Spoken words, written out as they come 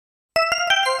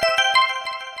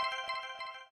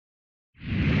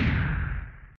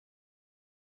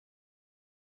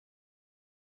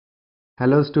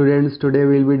Hello students, today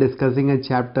we will be discussing a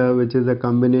chapter which is a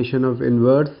combination of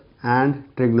inverse and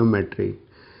trigonometry.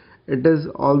 It is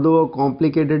although a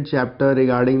complicated chapter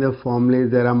regarding the formulas,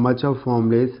 there are much of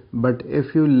formulas, but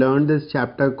if you learn this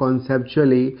chapter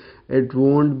conceptually, it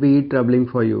won't be troubling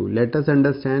for you. Let us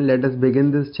understand, let us begin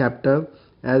this chapter.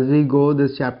 As we go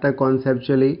this chapter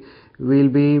conceptually, we will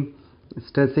be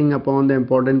stressing upon the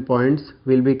important points.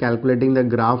 We'll be calculating the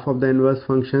graph of the inverse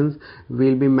functions.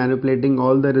 We'll be manipulating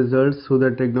all the results through the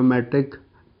trigonometric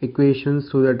equations,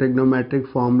 through the trigonometric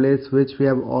formulas which we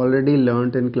have already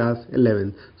learnt in class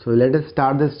 11. So let us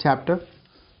start this chapter.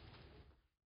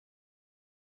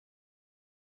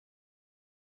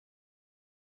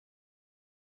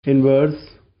 Inverse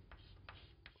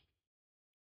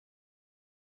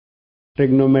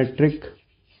trigonometric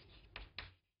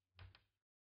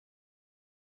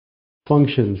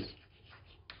functions.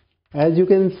 As you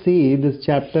can see, this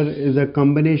chapter is a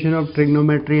combination of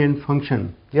trigonometry and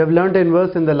function. You have learnt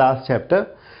inverse in the last chapter,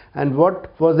 and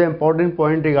what was the important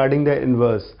point regarding the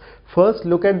inverse? First,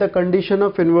 look at the condition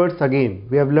of inverse again.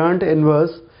 We have learnt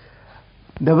inverse.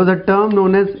 There was a term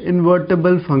known as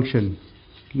invertible function.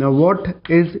 Now what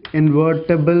is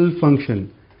invertible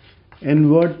function?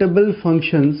 Invertible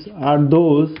functions are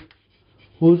those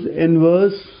whose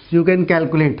inverse you can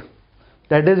calculate.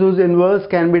 That is, whose inverse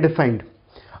can be defined.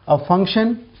 A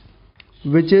function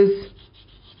which is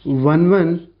 1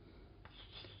 1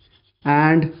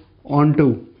 and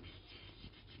onto,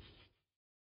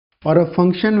 or a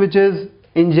function which is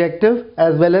injective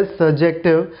as well as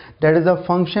surjective, that is a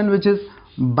function which is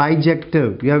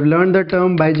bijective. You have learned the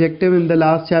term bijective in the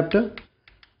last chapter.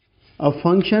 A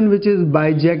function which is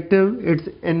bijective, its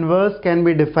inverse can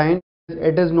be defined.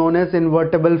 It is known as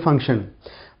invertible function.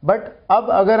 But अब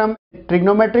अगर हम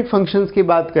trigonometric functions की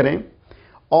बात करें,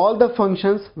 all the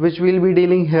functions which we will be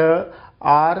dealing here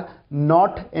are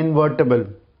not invertible.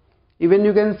 Even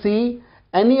you can see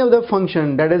any of the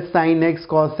function, that is sin x,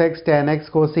 cos x, tan x,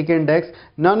 cosecant x,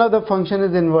 none of the function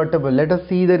is invertible. Let us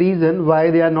see the reason why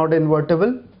they are not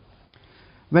invertible.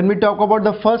 When we talk about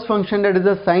the first function, that is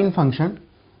a sine function,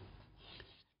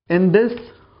 in this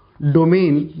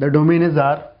domain, the domain is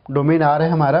R, domain R है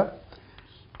हमारा,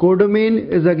 codomain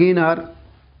is again are.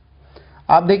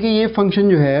 आप देखिए ये function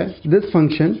जो है, this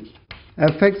function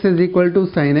F x is equal to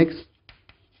sine x,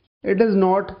 it is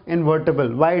not invertible.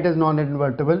 Why it is not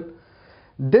invertible?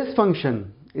 This function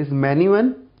is many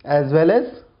one as well as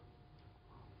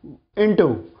into.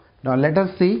 Now let us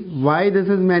C why this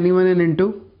is many one and into.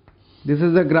 This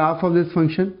is the graph of this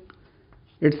function.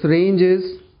 It's range is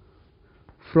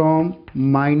from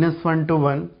 -1 to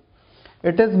 1.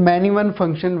 It is many one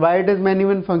function. Why it is many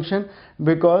one function?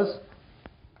 Because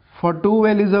for two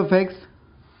values of x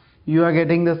you are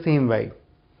getting the same y.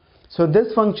 So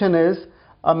this function is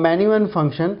a many one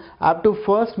function. I have to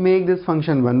first make this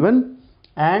function 1 1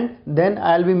 and then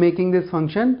I'll be making this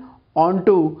function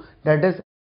onto, that is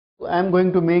I'm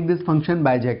going to make this function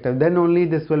bijective. Then only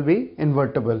this will be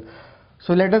invertible.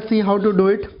 So let us see how to do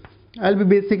it. I'll be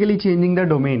basically changing the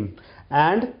domain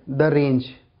and the range,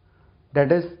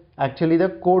 that is actually the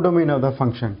codomain of the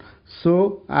function. So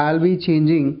I'll be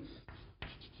changing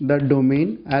the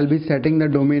domain. I'll be setting the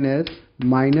domain as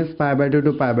 -π/2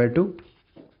 to π/2.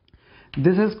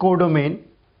 This is codomain.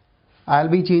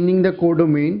 I'll be changing the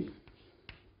codomain.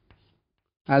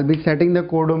 I'll be setting the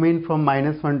codomain from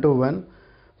 -1 to 1,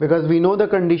 because we know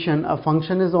the condition, a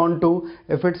function is onto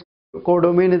if its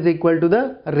codomain is equal to the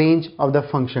range of the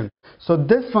function. So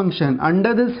this function under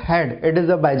this head, it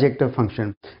is a bijective function.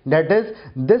 That is,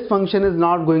 this function is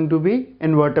not going to be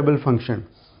invertible function.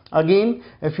 Again,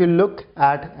 if you look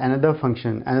at another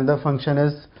function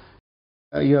is,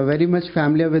 you are very much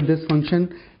familiar with this function.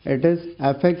 It is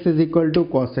f(x) is equal to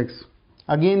cos x.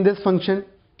 Again, this function,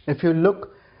 if you look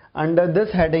under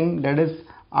this heading, that is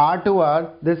r to r,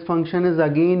 this function is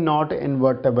again not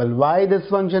invertible. Why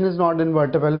this function is not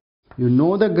invertible? You know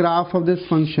the graph of this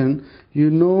function. You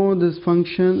know this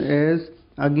function is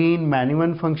again many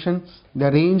one function. The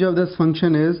range of this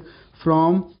function is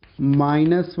from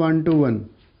 -1 to 1.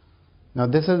 Now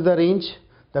this is the range.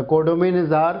 The codomain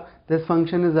is R. This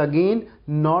function is again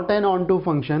not an onto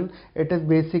function. It is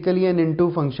basically an into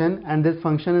function, and this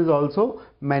function is also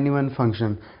many one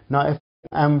function. Now if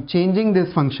I'm changing this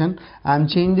function, I'm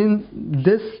changing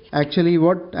this, actually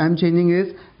what I'm changing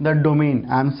is the domain.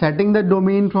 I'm setting the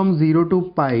domain from 0 to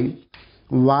pi.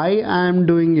 Why I am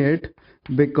doing it?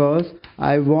 Because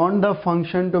I want the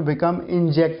function to become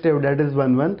injective, that is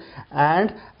 1 1,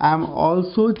 and I'm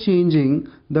also changing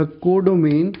the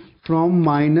codomain from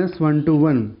 -1 to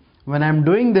 1. When I'm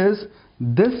doing this,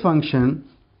 this function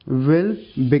will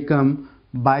become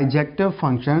bijective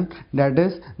function, that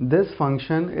is this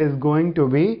function is going to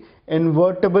be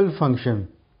invertible function.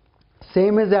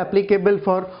 Same is applicable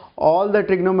for all the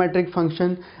trigonometric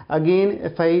function. Again,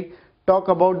 if I talk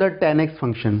about the tan x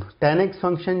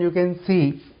function, you can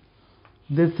see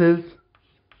this is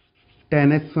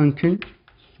tan x function.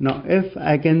 Now if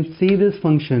I can see this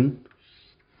function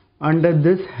under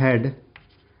this head,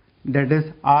 that is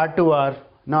r to r.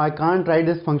 Now I can't write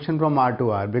this function from r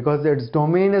to r because its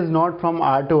domain is not from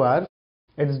r to r.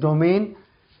 Its domain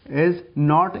is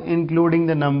not including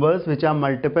the numbers which are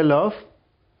multiple of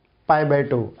pi by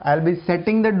 2. I'll be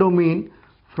setting the domain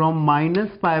from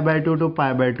minus pi by 2 to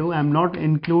pi by 2. I'm not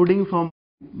including from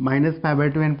minus pi by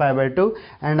 2 and pi by 2.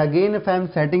 And again, if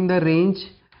I'm setting the range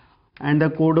and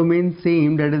the codomain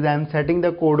same, that is I'm setting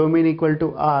the codomain equal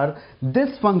to r,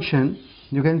 this function,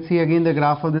 you can see again the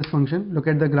graph of this function. Look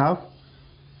at the graph.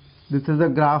 This is the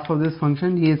graph of this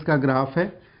function. ये इसका graph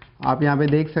है. आप यहाँ पे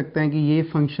देख सकते हैं कि ये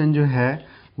फंक्शन जो है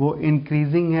वो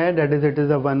इंक्रीजिंग है, that is it is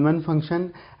a 1 1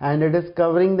 function and it is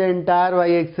covering the entire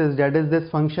y axis, that is this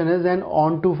function is an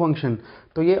onto function.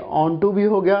 तो ये onto भी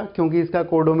हो गया क्योंकि इसका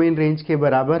कोडोमेन रेंज के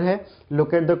बराबर है.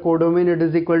 Look at the codomain, it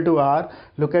is equal to r.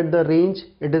 Look at the range,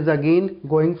 it is again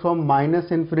going from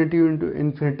minus infinity into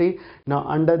infinity. Now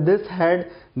under this head,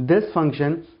 this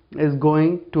function is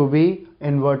going to be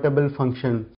invertible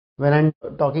function. When I'm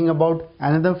talking about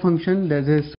another function,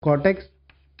 there is cot x.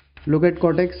 Look at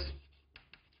cot x.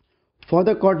 For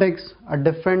the cot x, a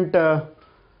different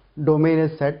domain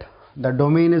is set. The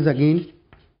domain is again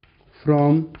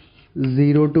from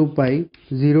 0 to pi.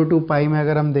 0 to pi में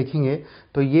अगर हम देखेंगे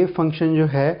तो ये function जो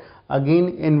है again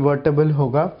invertible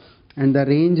होगा and the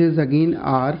range is again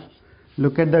r.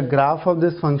 Look at the graph of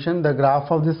this function. The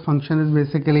graph of this function is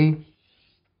basically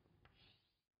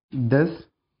this.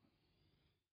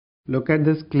 Look at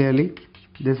this clearly.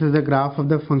 This is the graph of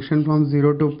the function from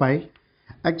 0 to pi.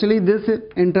 Actually this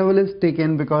interval is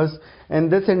taken because in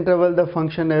this interval the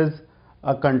function is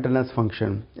a continuous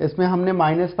function. इसमें हमने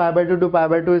minus pi by 2 to pi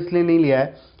by 2 इसलिए नहीं लिया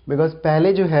है because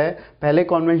पहले जो है पहले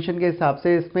convention के हिसाब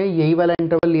से इसमें यही वाला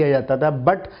interval लिया जाता था,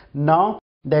 but now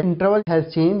the interval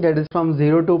has changed, that is from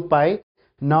 0 to pi.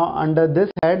 Now under this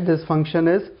head this function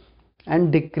is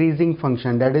an decreasing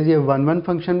function, that is ये 1 1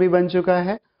 function भी बन चुका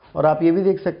है और आप ये भी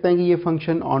देख सकते हैं कि ये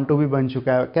फंक्शन ऑन टू भी बन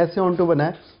चुका है. कैसे ऑन टू बना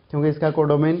है? क्योंकि इसका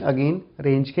कोडोमेन अगेन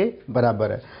रेंज के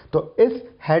बराबर है. तो इस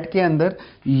हेड के अंदर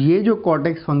ये जो कॉट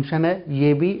एक्स फंक्शन है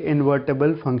ये भी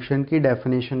इन्वर्टेबल फंक्शन की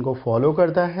डेफिनेशन को फॉलो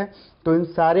करता है. तो इन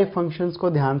सारे फंक्शंस को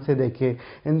ध्यान से देखिए.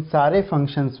 इन सारे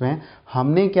फंक्शंस में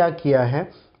हमने क्या किया है,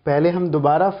 पहले हम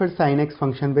दोबारा फिर साइन एक्स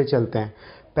फंक्शन पे चलते हैं.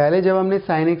 पहले जब हमने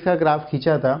साइन एक्स का ग्राफ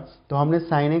खींचा था तो हमने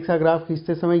साइन एक्स का ग्राफ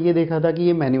खींचते समय ये देखा था कि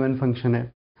ये मैनिमन फंक्शन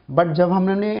है. बट जब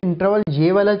हमने इंटरवल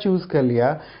ये वाला चूज कर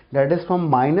लिया, that is from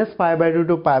minus pi by 2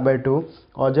 to pi by 2,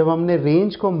 और जब हमने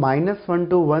रेंज को -1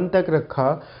 to 1 तक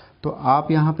रखा, तो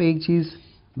आप यहाँ पे एक चीज़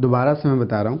दोबारा से मैं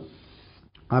बता रहा हूँ,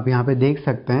 आप यहाँ पे देख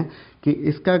सकते हैं कि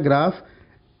इसका ग्राफ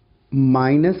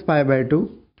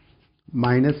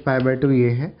 -π/2 ये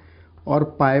है और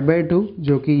π/2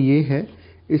 जो कि ये है,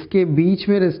 इसके बीच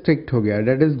में रिस्ट्रिक्ट हो गया.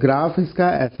 दैट इज ग्राफ इसका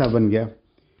ऐसा बन गया.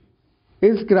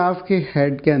 इस ग्राफ के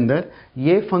हेड के अंदर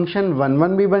ये फंक्शन 1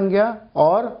 1 भी बन गया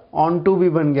और ऑन टू भी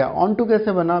बन गया. ऑन टू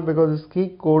कैसे बना? बिकॉज इसकी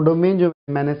कोडोमेन जो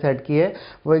मैंने सेट की है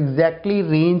वो एग्जैक्टली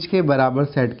रेंज के बराबर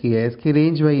सेट की है. इसकी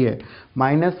रेंज वही है,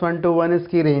 -1 to 1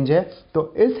 इसकी रेंज है.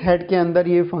 तो इस हेड के अंदर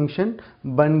ये फंक्शन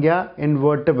बन गया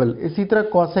इन्वर्टेबल. इसी तरह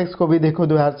cos x को भी देखो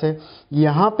ध्यान से.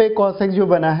 यहाँ पे cos x जो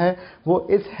बना है वो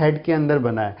इस हेड के अंदर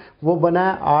बना है. वो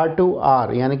बना है r to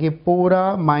r, यानी कि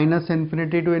पूरा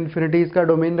 -∞ to ∞ इसका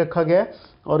डोमेन रखा गया है.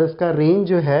 और इसका रेंज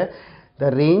जो है, द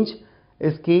रेंज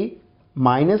इसकी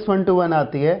 -1 to 1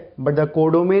 आती है, but the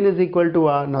codomain is equal to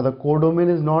r. Now the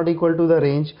codomain is not equal to the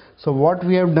range. So what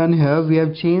we have done here, we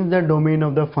have changed the domain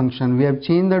of the function. We have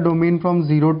changed the domain from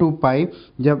 0 to pi.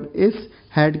 जब इस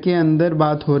head के अंदर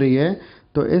बात हो रही है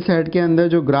तो इस हेड के अंदर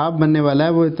जो ग्राफ बनने वाला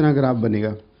है वो इतना ग्राफ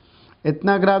बनेगा.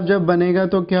 इतना ग्राफ जब बनेगा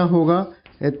तो क्या होगा,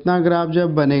 इतना ग्राफ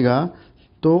जब बनेगा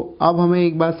तो अब हमें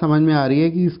एक बात समझ में आ रही है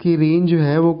कि इसकी रेंज जो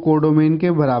है वो कोडोमेन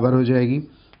के बराबर हो जाएगी.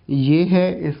 ये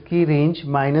है इसकी रेंज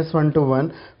 -1 to 1,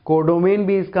 कोडोमेन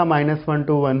भी इसका -1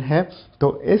 to 1 है.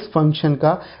 तो इस फंक्शन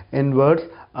का इन्वर्स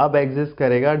अब एग्जिस्ट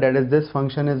करेगा, date is this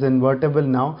function is invertible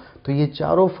now. तो ये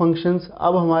चारों फंक्शंस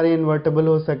अब हमारे इन्वर्टेबल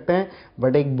हो सकते हैं,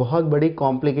 बट एक बहुत बड़ी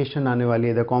कॉम्प्लिकेशन आने वाली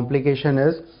है. The complication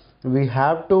is we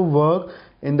have to work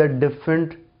in the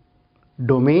different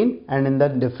domain and in the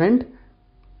different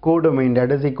codomain,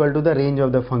 that is equal to the range of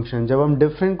the function. जब हम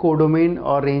डिफरेंट कोडोमेन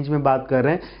और रेंज में बात कर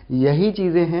रहे हैं, यही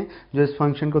चीज़ें हैं जो इस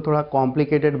फंक्शन को थोड़ा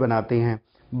कॉम्प्लिकेटेड बनाती हैं.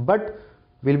 But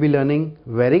we'll be learning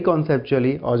very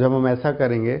conceptually, और जब हम ऐसा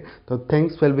करेंगे तो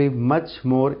things will be much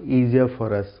more easier for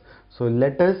us. So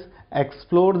let us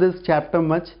explore this chapter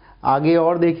much. आगे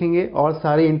और देखेंगे और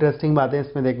सारी इंटरेस्टिंग बातें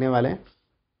इसमें देखने वाले हैं.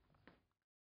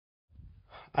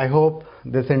 I hope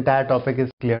this entire topic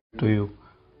is clear to you.